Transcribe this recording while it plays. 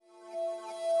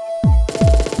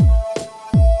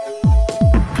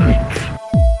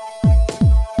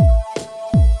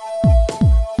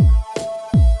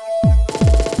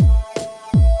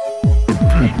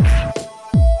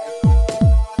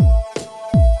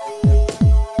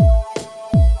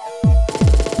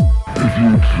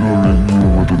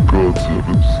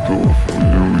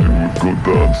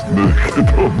naked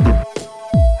on the...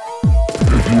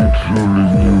 If you truly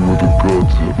knew what the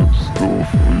gods have in store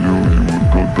for you, you would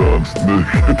go dance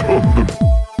naked on the...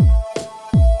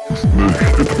 Dance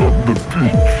naked on the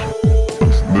beach.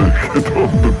 Dance naked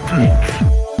on the beach.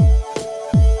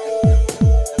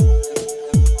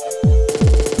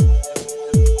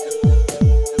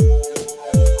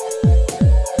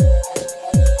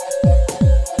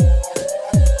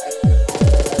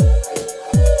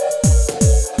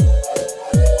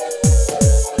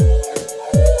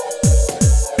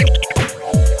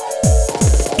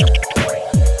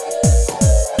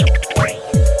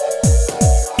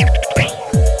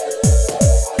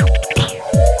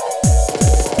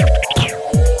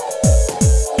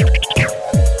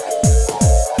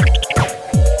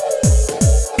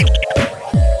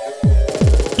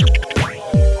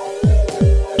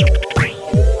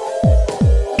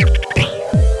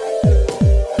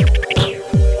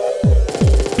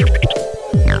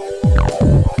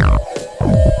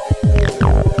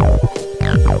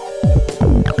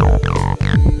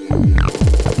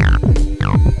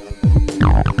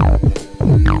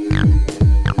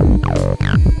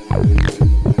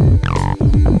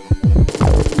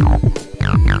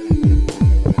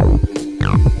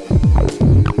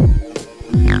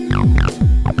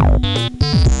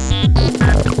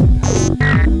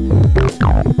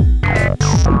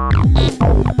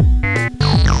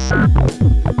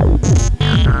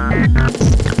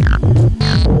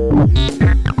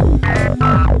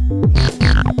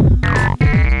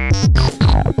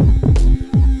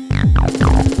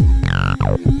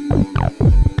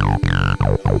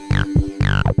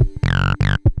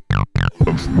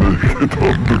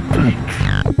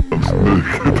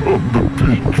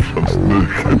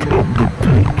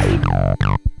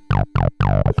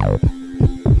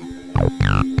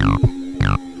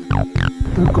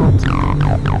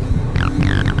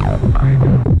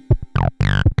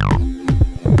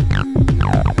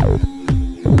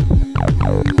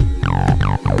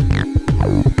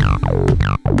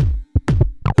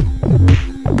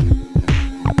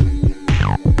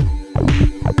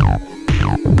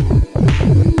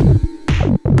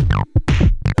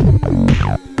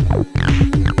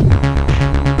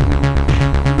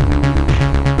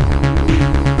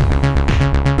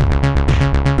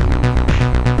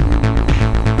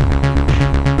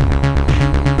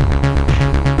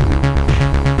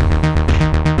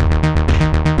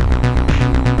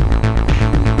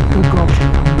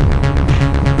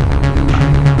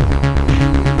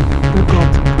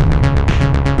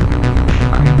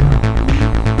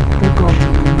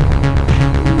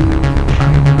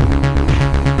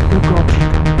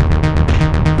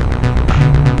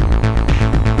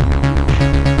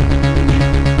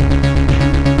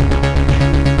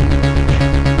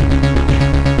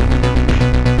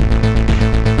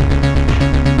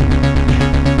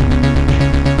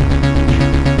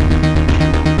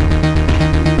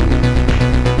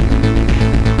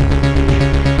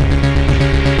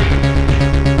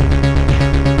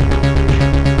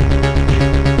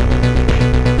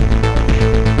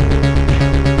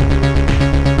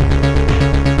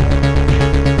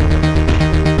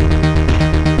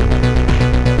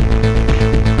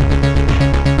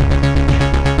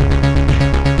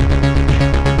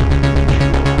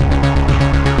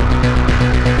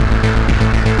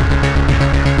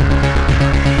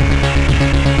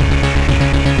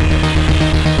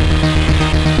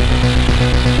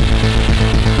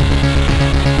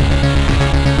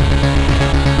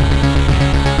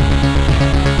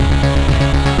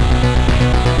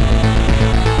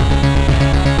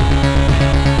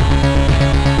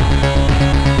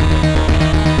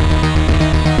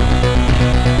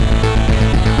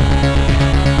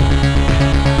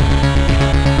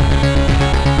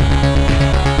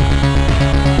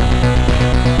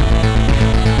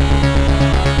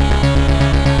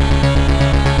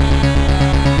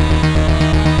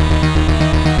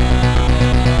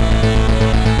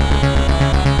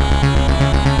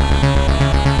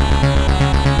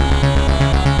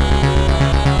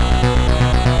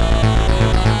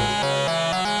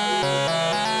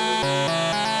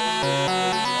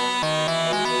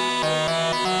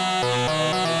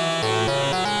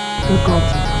 The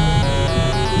gods are coming.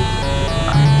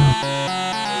 I know.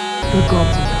 The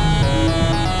gods are coming.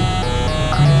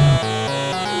 I know.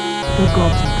 The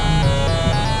gods are coming.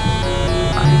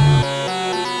 I know.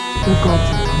 The gods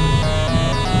are coming.